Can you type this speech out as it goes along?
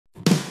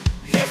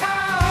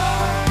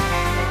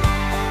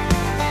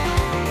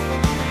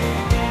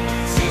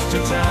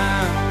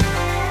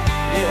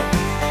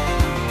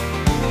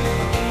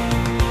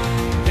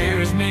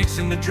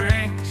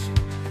drinks,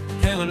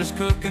 Helen is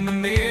cooking the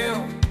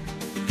meal.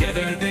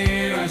 Together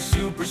they're a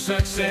super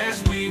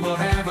success. We will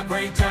have a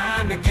great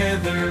time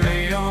together.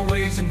 They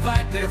always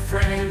invite their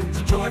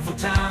friends. A joyful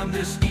time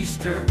this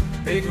Easter.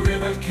 Big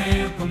River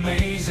Camp,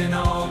 amazing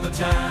all the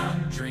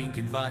time.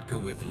 Drinking vodka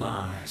with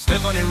lime.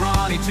 Stefan and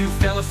Ronnie, two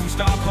fellas from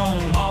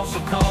Stockholm, also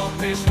called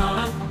Fish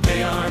Hunt.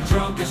 They are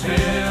drunk as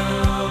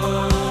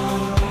hell.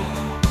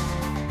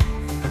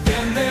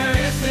 Then there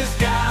is this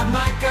guy,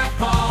 Micah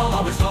Paul,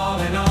 always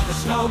falling off the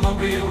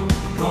snowmobile,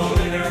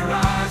 rolling her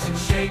eyes and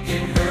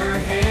shaking her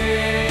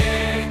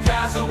head.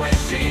 Cries away,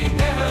 she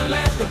never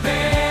left the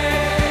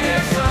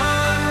bed.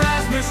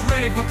 Sunrise, Miss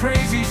ready for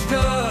crazy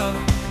stuff,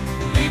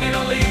 leaving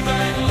a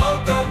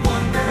loco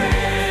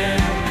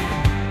wondering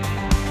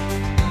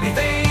if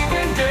they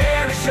even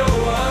dare to show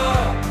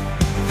up.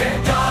 Their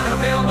daughter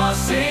Vilma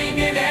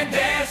singing and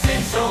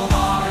dancing so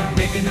hard,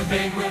 making the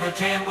Big River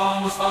Camp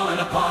almost falling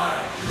apart.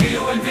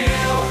 Leo and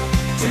Bill,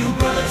 two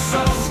brothers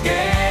so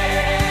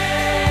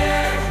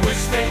scared,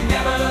 wish they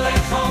never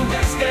left home,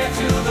 they're scared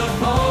to the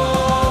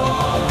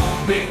bone.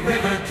 Big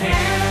River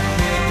Camp,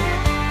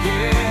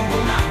 yeah,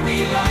 will not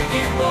be like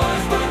it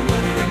was, but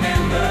we'll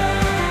remember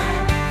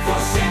for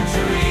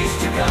centuries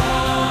to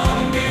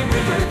come. Big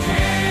River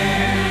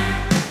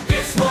Camp,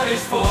 it's what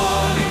it's for,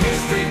 the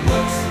history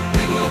books.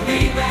 We will be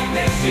back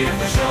next year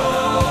for sure.